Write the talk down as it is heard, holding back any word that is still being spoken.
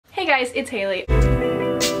guys, it's Haley.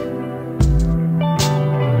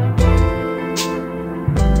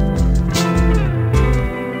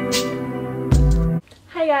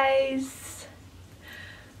 Hi guys.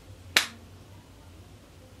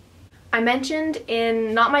 I mentioned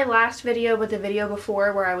in not my last video but the video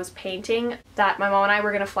before where I was painting that my mom and I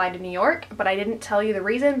were gonna fly to New York, but I didn't tell you the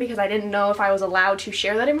reason because I didn't know if I was allowed to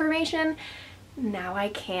share that information. Now I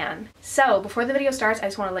can. So before the video starts, I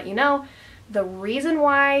just want to let you know the reason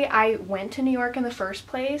why I went to New York in the first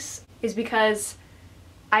place is because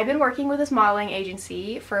I've been working with this modeling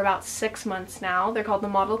agency for about 6 months now. They're called the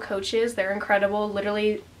Model Coaches. They're incredible,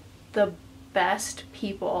 literally the best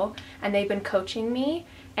people, and they've been coaching me,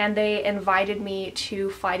 and they invited me to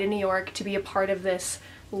fly to New York to be a part of this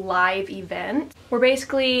live event where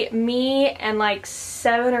basically me and like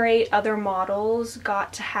 7 or 8 other models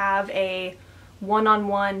got to have a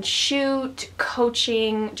one-on-one shoot,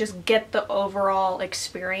 coaching, just get the overall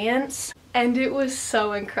experience, and it was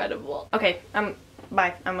so incredible. Okay,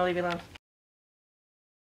 bye. I'm gonna leave you alone.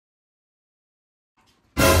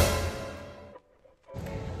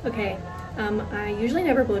 Okay, I usually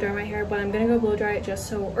never blow dry my hair, but I'm gonna go blow dry it just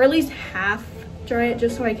so, or at least half dry it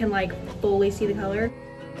just so I can like fully see the color.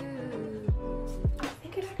 I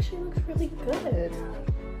think it actually looks really good.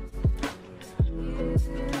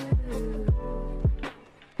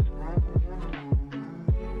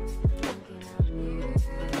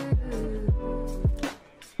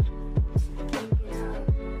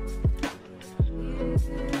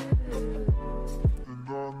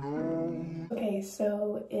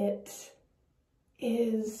 So it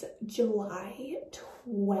is July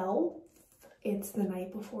 12th. It's the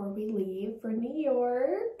night before we leave for New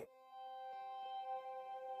York.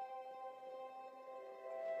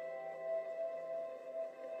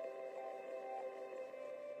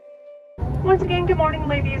 Once again, good morning,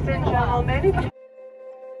 ladies and gentlemen.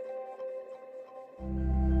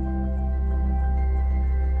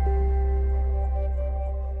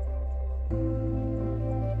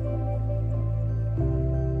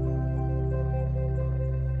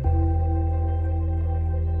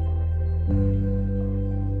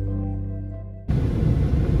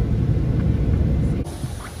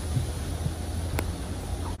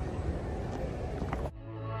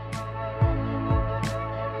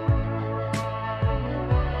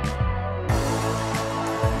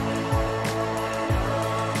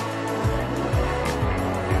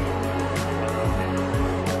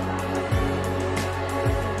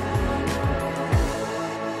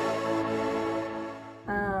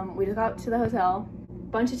 We just got to the hotel,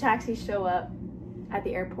 bunch of taxis show up at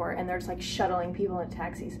the airport and they're just like shuttling people in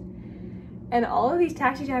taxis. And all of these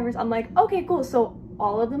taxi drivers, I'm like, okay, cool. So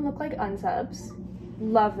all of them look like unsubs.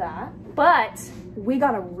 Love that. But we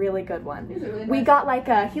got a really good one. Really we got like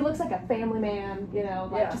he looks like a family man, you know,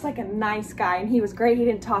 like just like a nice guy, and he was great. He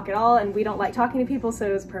didn't talk at all, and we don't like talking to people, so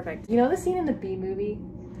it was perfect. You know the scene in the Bee Movie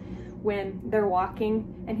when they're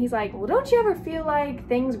walking and he's like, well, don't you ever feel like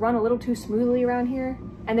things run a little too smoothly around here?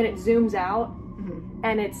 And then it zooms out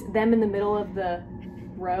and it's them in the middle of the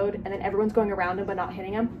road and then everyone's going around him but not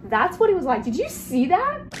hitting him. That's what it was like. Did you see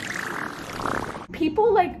that?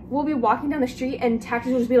 People like will be walking down the street and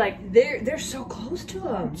taxis will just be like, they're so close to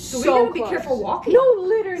him. So we so gotta be careful walking. No,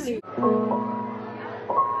 literally.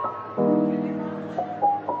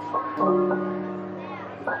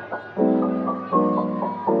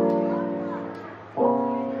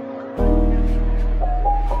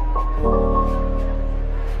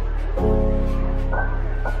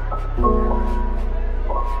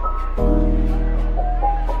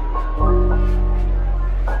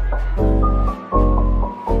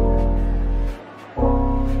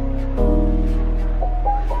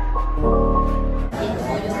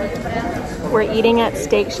 We're eating at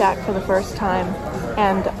Steak Shack for the first time,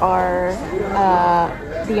 and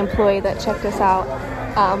the employee that checked us out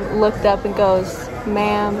looked up and goes,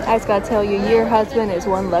 ma'am, I just gotta tell you, your husband is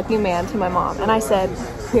one lucky man to my mom. And I said,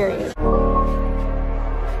 period.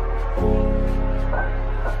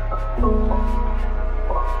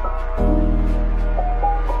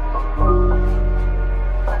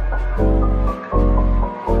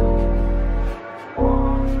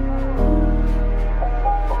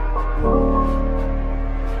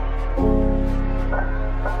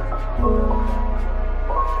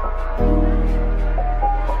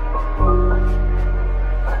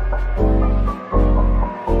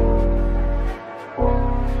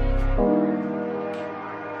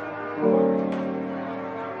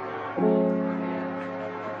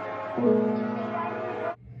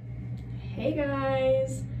 Hey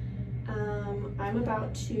guys, I'm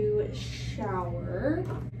about to shower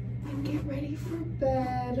and get ready for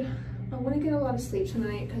bed. I want to get a lot of sleep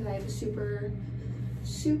tonight because I have a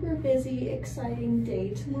super busy, exciting day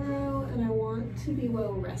tomorrow, and I want to be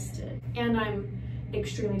well rested. And I'm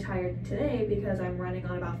extremely tired today because I'm running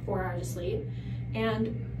on about 4 hours of sleep,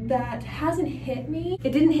 and that hasn't hit me.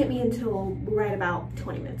 It didn't hit me until right about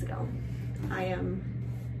 20 minutes ago. I am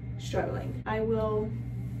struggling. I will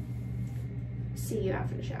see you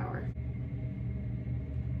after the shower.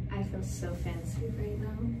 I feel so fancy right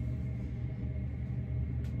now.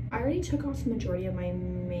 I already took off the majority of my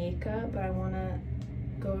makeup, but I want to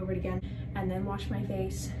go over it again and then wash my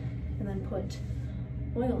face and then put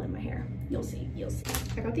oil in my hair. You'll see, you'll see.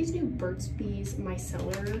 I got these new Burt's Bees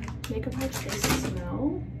micellar makeup wipes. They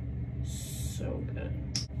smell so good.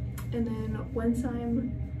 And then once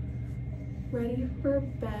I'm ready for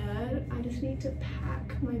bed, I just need to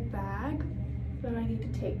pack my bag that I need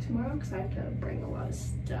to take tomorrow because I have to bring a lot of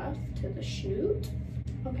stuff to the shoot.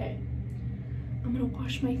 Okay, I'm gonna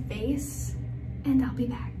wash my face and I'll be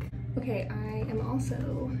back. Okay, I am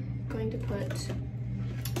also going to put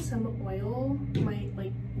some oil, my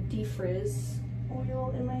like defrizz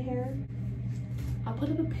oil in my hair. I'll put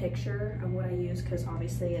up a picture of what I use because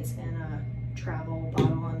obviously it's in a travel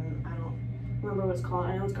bottle and I don't remember what it's called.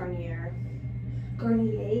 I know it's Garnier.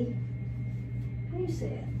 Garnier? How do you say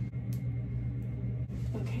it?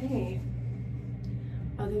 Okay.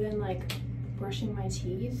 Other than like brushing my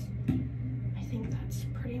teeth, I think that's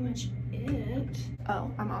pretty much it.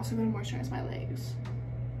 Oh, I'm also gonna moisturize my legs.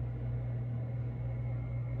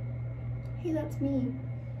 Hey, that's me.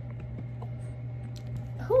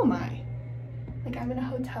 Who am I? Like, I'm in a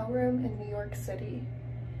hotel room in New York City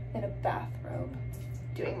in a bathrobe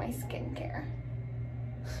doing my skincare.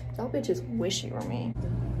 Y'all bitches wish you were me.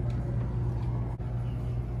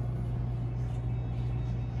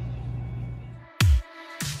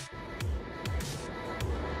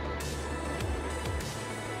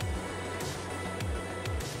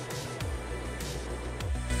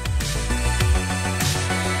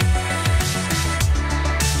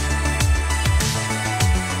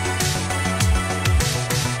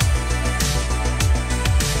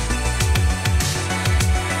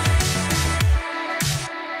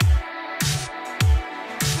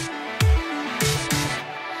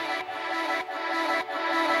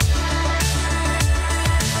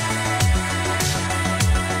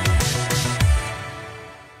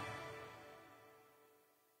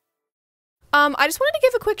 I just wanted to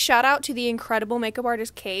give a quick shout out to the incredible makeup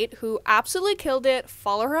artist Kate, who absolutely killed it.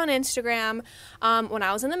 Follow her on Instagram. When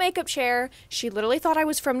I was in the makeup chair, she literally thought I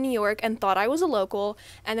was from New York and thought I was a local.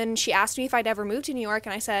 And then she asked me if I'd ever moved to New York,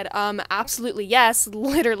 and I said, absolutely yes,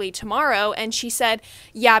 literally tomorrow. And she said,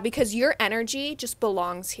 yeah, because your energy just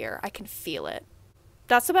belongs here. I can feel it.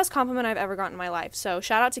 That's the best compliment I've ever gotten in my life. So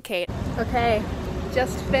shout out to Kate. Okay,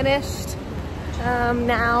 just finished.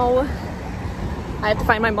 Now I have to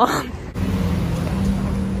find my mom.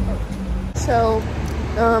 So,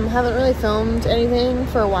 haven't really filmed anything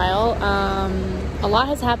for a while. A lot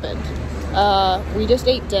has happened. We just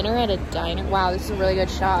ate dinner at a diner. Wow, this is a really good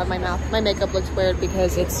shot of my mouth. My makeup looks weird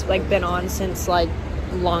because it's like been on since like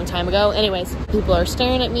a long time ago. Anyways, people are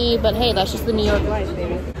staring at me, but hey, that's just the New York life,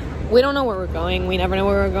 baby. We don't know where we're going. We never know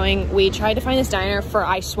where we're going. We tried to find this diner for,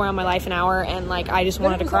 I swear on my life, an hour, and like I just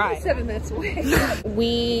wanted to cry. 7 minutes away.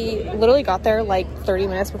 We literally got there like 30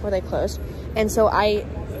 minutes before they closed, and so I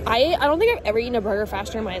don't think I've ever eaten a burger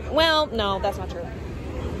faster in my life. Well, no, that's not true.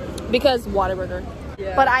 Because Whataburger.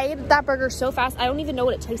 Yeah. But I ate that burger so fast, I don't even know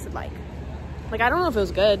what it tasted like. Like, I don't know if it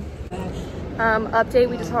was good. Update,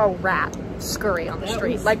 we just saw a rat scurry on the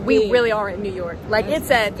street. Like, we really are in New York. Like, it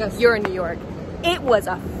said, you're in New York. It was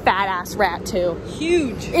a fat-ass rat, too.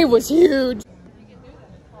 Huge. It was huge.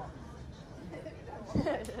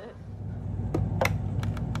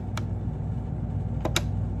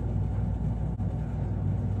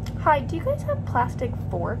 Hi, do you guys have plastic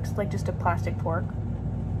forks? Like just a plastic fork?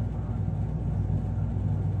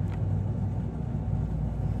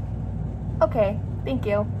 Okay, thank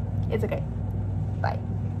you. It's okay. Bye.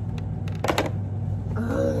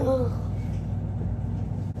 Ugh.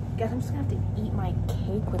 Guess I'm just gonna have to eat my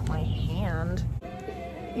cake with my hand.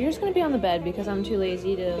 You're just gonna be on the bed because I'm too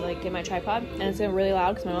lazy to like get my tripod, and it's really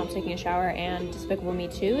loud because my mom's taking a shower and Despicable Me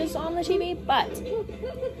 2 is on the TV, but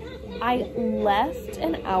I left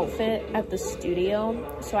an outfit at the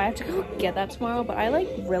studio, so I have to go get that tomorrow, but I like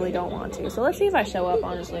really don't want to. So let's see if I show up,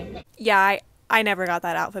 honestly. Yeah, I never got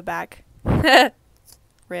that outfit back.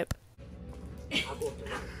 Rip. She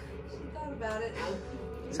thought about it.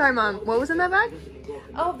 Sorry, Mom. What was in that bag?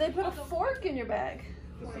 Oh, they put a fork in your bag.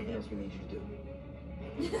 Something else we need you to do.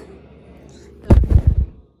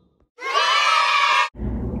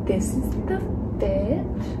 This is the fit.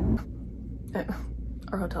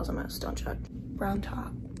 Our hotel's a mess, don't check. Brown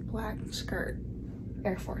top, black skirt,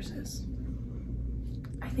 Air Forces.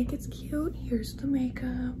 I think it's cute. Here's the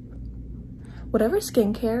makeup. Whatever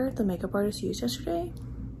skincare the makeup artist used yesterday,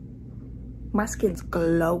 my skin's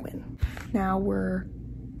glowing. Now we're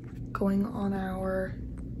going on our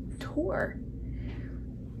tour.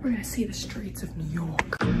 We're gonna see the streets of New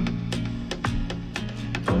York.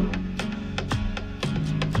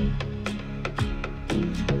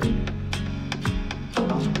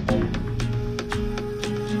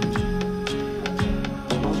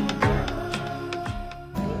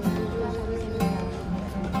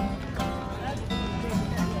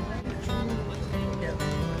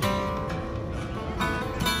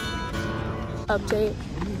 Update,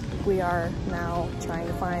 we are now trying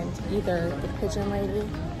to find either the pigeon lady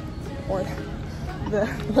or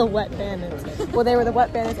the wet bandits. Well, they were the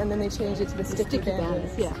wet bandits and then they changed it to the sticky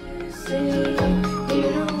bandits. Yeah.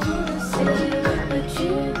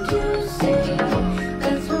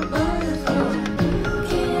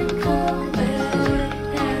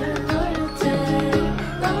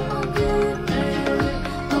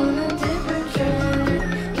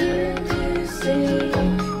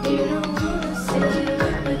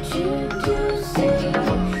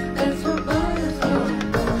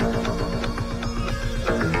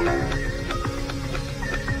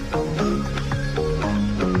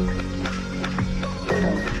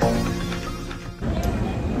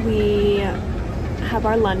 We have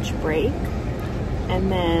our lunch break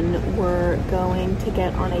and then we're going to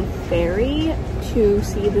get on a ferry to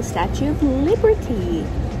see the Statue of Liberty.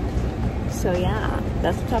 So yeah,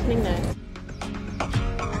 that's what's happening next.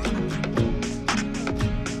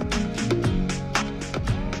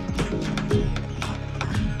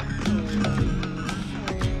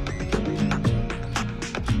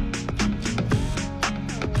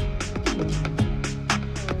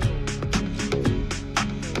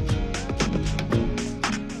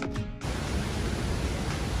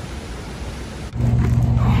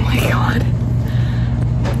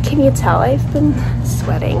 Can you tell I've been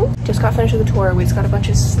sweating? Just got finished with the tour. We just got a bunch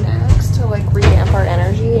of snacks to like revamp our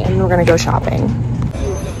energy and we're gonna go shopping.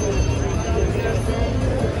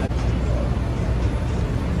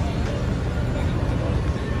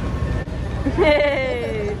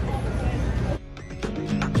 Hey!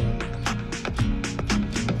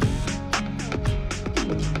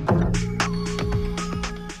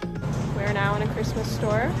 We're now in a Christmas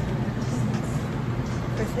store.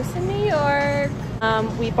 Christmas in New York.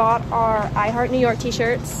 We bought our I Heart New York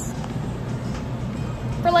t-shirts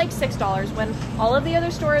for like $6 when all of the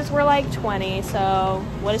other stores were like 20, so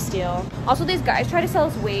what a steal. Also, these guys tried to sell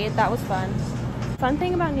us weed. That was fun. Fun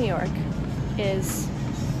thing about New York is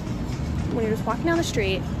when you're just walking down the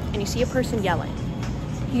street and you see a person yelling.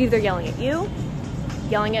 He's either yelling at you,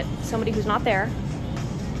 yelling at somebody who's not there,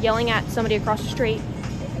 yelling at somebody across the street,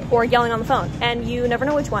 or yelling on the phone, and you never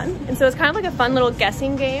know which one. And so it's kind of like a fun little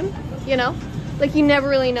guessing game, you know? Like you never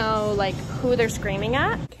really know like who they're screaming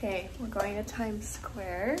at. Okay, we're going to Times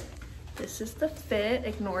Square. This is the fit.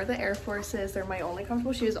 Ignore the Air Forces. They're my only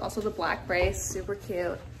comfortable shoes. Also the black brace, super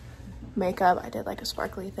cute. Makeup, I did like a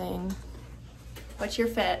sparkly thing. What's your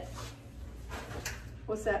fit?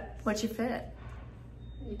 What's that? What's your fit?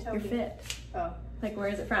 You tell Your me. fit. Oh. Like where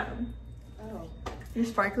is it from? Oh. Your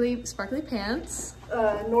sparkly pants.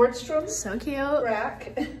 Nordstrom So cute.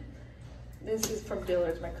 rack. This is from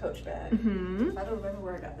Dillard's, my Coach bag. Mm-hmm. I don't remember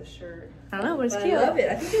where I got the shirt. I don't know, but it's But cute. I love it.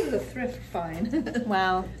 I think it was a thrift find.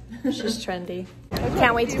 Wow, she's trendy.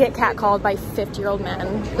 Can't wait to get catcalled by 50-year-old men.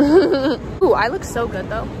 Ooh, I look so good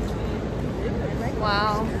though.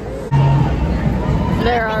 Wow.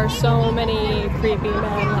 There are so many creepy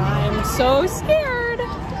men. I'm so scared,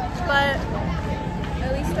 but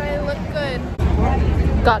at least I look good.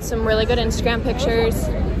 Got some really good Instagram pictures,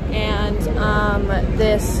 and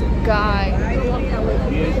this guy,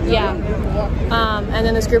 yeah, and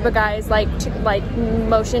then this group of guys like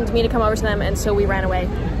motioned me to come over to them, and so we ran away.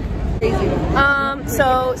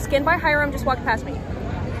 So Skin by Hiram just walked past me.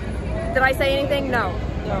 Did I say anything? No.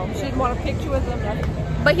 No, she didn't want a picture with him.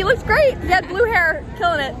 But he looks great. He had blue hair,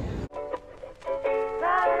 killing it.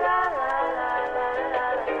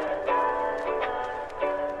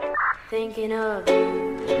 Thinking of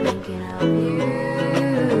you, thinking of you.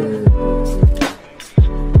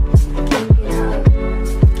 Thinking of you,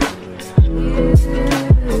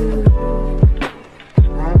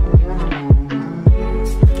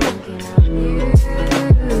 thinking of you.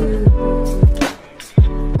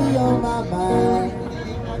 On my mind,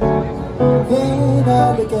 thinking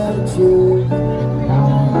I look at you,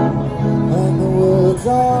 and the world's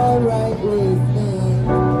alright with me.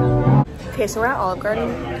 Okay, so we're at Olive Garden.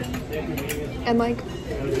 And like,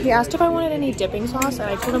 he asked if I wanted any dipping sauce, and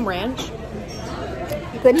I told him ranch.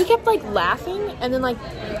 Then he kept like laughing and then like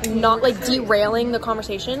not like derailing the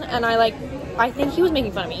conversation, and I think he was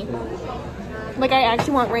making fun of me. Like, I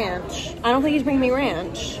actually want ranch. I don't think he's bringing me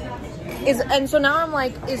ranch. And so now I'm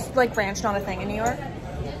like, is like ranch not a thing in New York?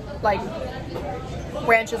 Like,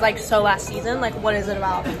 ranch is like so last season. Like, what is it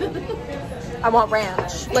about? I want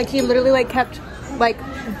ranch. Like, he literally like kept like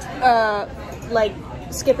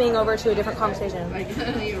skipping over to a different conversation.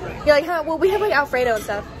 You're right. You're like, huh? Well, we have like Alfredo and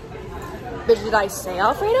stuff. But did I say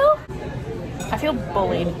Alfredo? I feel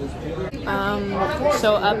bullied.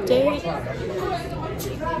 So update.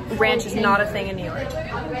 Ranch is not a thing in New York.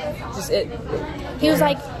 Just it. He was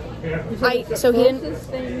like, so he didn't.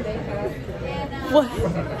 What?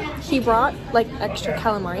 He brought like extra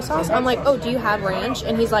calamari sauce. I'm like, oh, do you have ranch?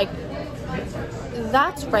 And he's like,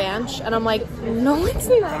 that's ranch. And I'm like, no, it's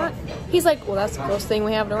not. He's like, well, that's the closest thing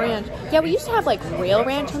we have to ranch. Yeah, we used to have like real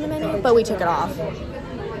ranch on the menu, but we took it off.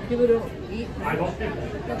 People don't eat.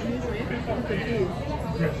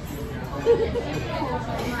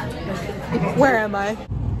 Where am I?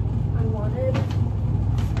 I wanted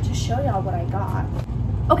to show y'all what I got.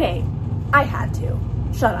 Okay, I had to.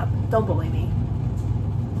 Shut up. Don't bully me.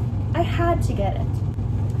 I had to get it.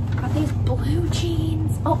 Got these blue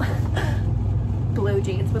jeans. Oh, blue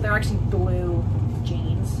jeans, but they're actually blue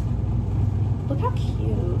jeans. Look how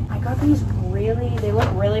cute. I got these they look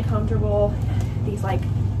really comfortable. These like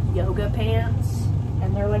yoga pants,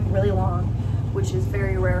 and they're like really long, which is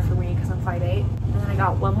very rare for me because I'm 5'8". And then I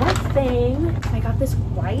got one more thing. I got this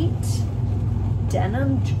white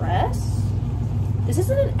denim dress. This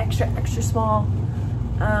isn't an extra small,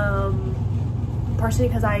 partially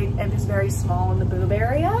because I am just very small in the boob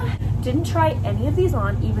area. Didn't try any of these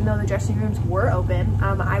on, even though the dressing rooms were open.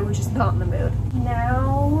 I was just not in the mood.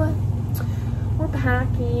 Now we're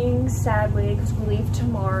packing, sadly, because we leave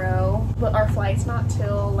tomorrow, but our flight's not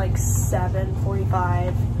till like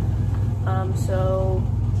 7:45. So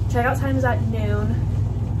checkout time is at noon.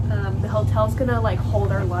 The hotel's gonna like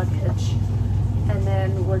hold our luggage, and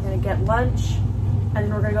then we're gonna get lunch, and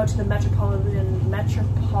then we're gonna go to the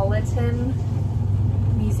Metropolitan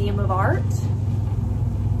Museum of Art.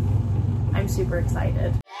 I'm super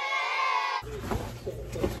excited.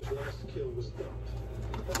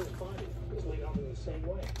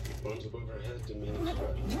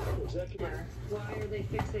 Why are they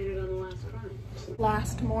fixated on the last crime?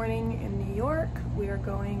 Last morning in New York, we are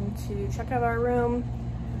going to check out our room.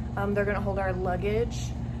 They're gonna hold our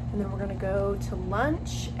luggage, and then we're gonna go to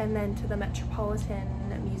lunch, and then to the Metropolitan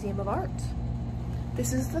Museum of Art.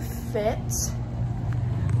 This is the fit.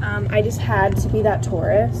 I just had to be that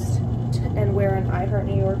tourist and wear an I Heart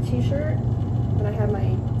New York t-shirt. And I have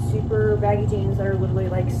my super baggy jeans that are literally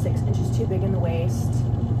like 6 inches too big in the waist.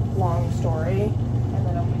 Long story. And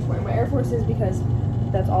then I'm just wearing my Air Forces because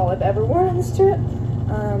that's all I've ever worn on this trip.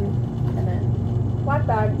 And then black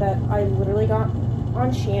bag that I literally got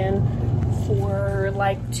on Shein for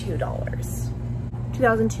like $2.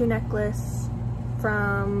 2002 necklace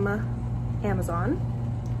from Amazon.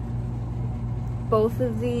 Both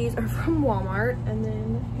of these are from Walmart, and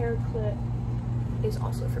then hair clip is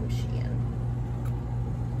also from Shein.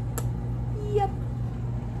 Yep.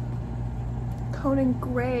 Conan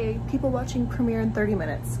Gray. People watching premiere in 30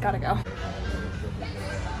 minutes. Gotta go.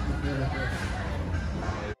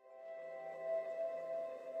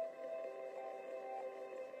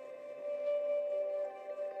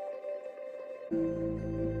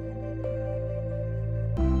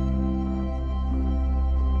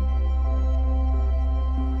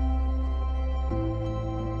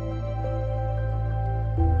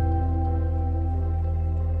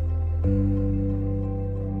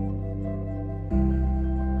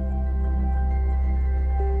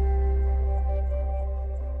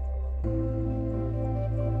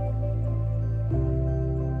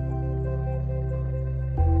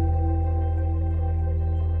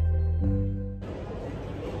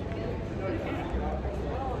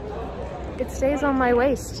 It stays on my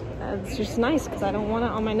waist. It's just nice because I don't want it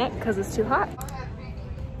on my neck because it's too hot. Oh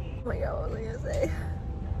my god, what was I gonna say?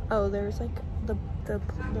 Oh, there's like the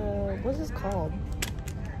what's this called?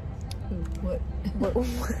 What? What?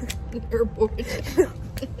 Airport.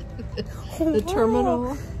 The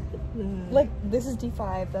terminal. Like, this is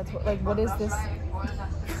D5. That's what, like, what is this?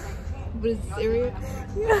 What is this area?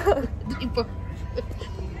 Yeah.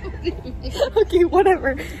 Okay,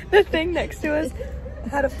 whatever. The thing next to us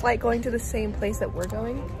had a flight going to the same place that we're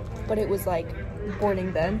going, but it was like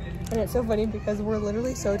boarding then. And it's so funny because we're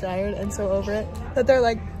literally so tired and so over it that they're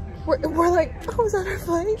like, we're like, oh, is that our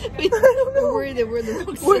flight? I don't know. We're worried that we're in the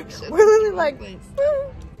wrong section. We're literally like,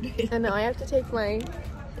 And now I have to take my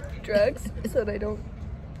drugs so that I don't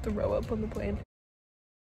throw up on the plane.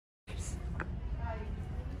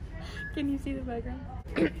 Can you see the background?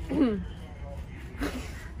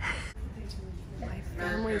 My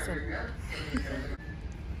family's in.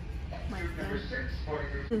 My family.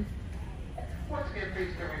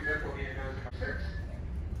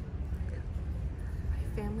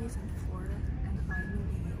 My family's in Florida and I'm in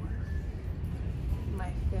New York.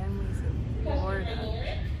 My family's in Florida.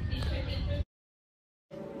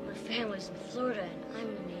 My family's in Florida and I'm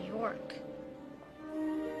in New York.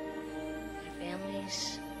 My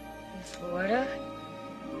family's in Florida.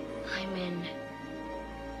 I'm in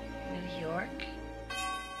New York.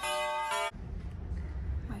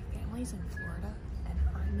 My family's in Florida and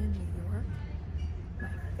I'm in New York.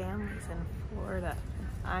 My family's in Florida and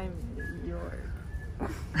I'm in New York.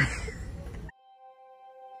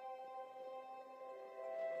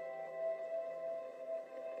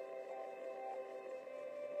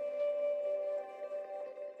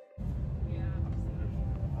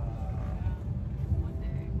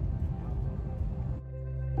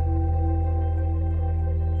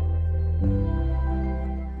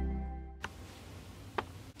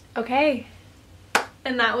 Okay,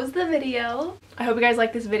 and that was the video. I hope you guys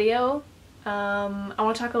like this video. I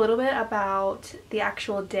want to talk a little bit about the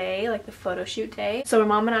actual day, like the photo shoot day. So my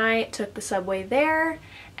mom and I took the subway there,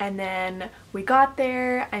 and then we got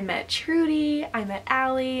there. I met Trudy, I met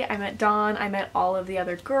Allie, I met Dawn, I met all of the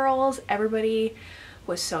other girls. Everybody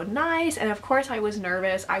was so nice, and of course I was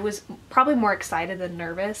nervous. I was probably more excited than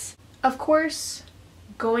nervous. Of course,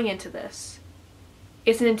 going into this,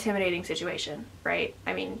 it's an intimidating situation, right?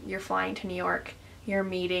 I mean, you're flying to New York, you're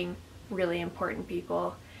meeting really important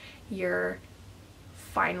people, you're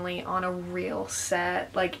finally on a real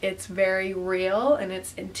set. Like, it's very real and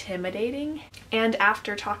it's intimidating. And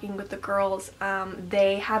after talking with the girls,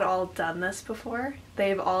 they had all done this before.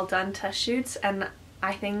 They've all done test shoots, and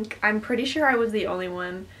I'm pretty sure I was the only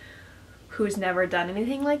one who's never done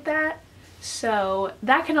anything like that. So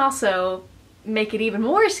that can also make it even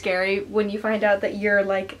more scary when you find out that you're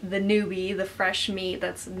like the newbie, the fresh meat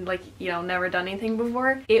that's like, you know, never done anything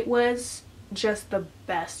before. It was just the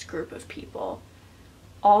best group of people.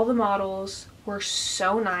 All the models were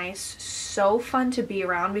so nice, so fun to be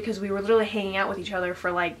around because we were literally hanging out with each other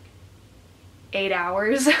for like 8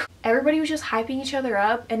 hours. Everybody was just hyping each other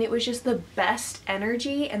up, and it was just the best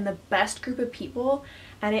energy and the best group of people,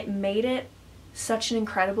 and it made it such an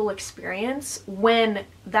incredible experience when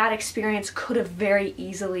that experience could have very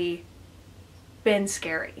easily been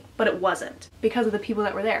scary, but it wasn't because of the people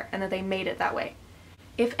that were there and that they made it that way.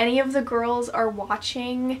 If any of the girls are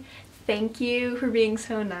watching, thank you for being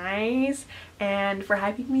so nice and for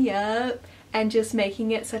hyping me up and just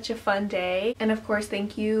making it such a fun day. And of course,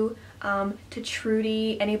 thank you to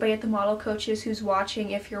Trudy, anybody at the Model Coaches who's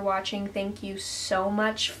watching. If you're watching, thank you so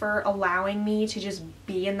much for allowing me to just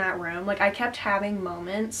be in that room. Like, I kept having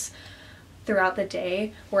moments throughout the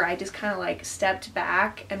day where I just kind of like stepped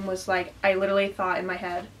back and was like, I literally thought in my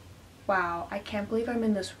head, wow, I can't believe I'm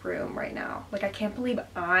in this room right now. Like, I can't believe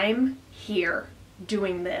I'm here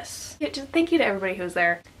doing this. Yeah, just thank you to everybody who was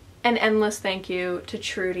there. An endless thank you to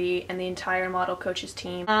Trudy and the entire Model Coaches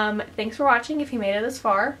team. Thanks for watching if you made it this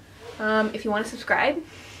far. If you want to subscribe,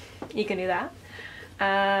 you can do that.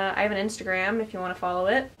 I have an Instagram if you want to follow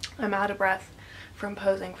it. I'm out of breath from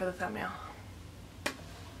posing for the thumbnail.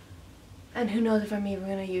 And who knows if I'm even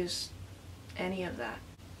going to use any of that.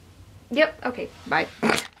 Yep, okay, bye.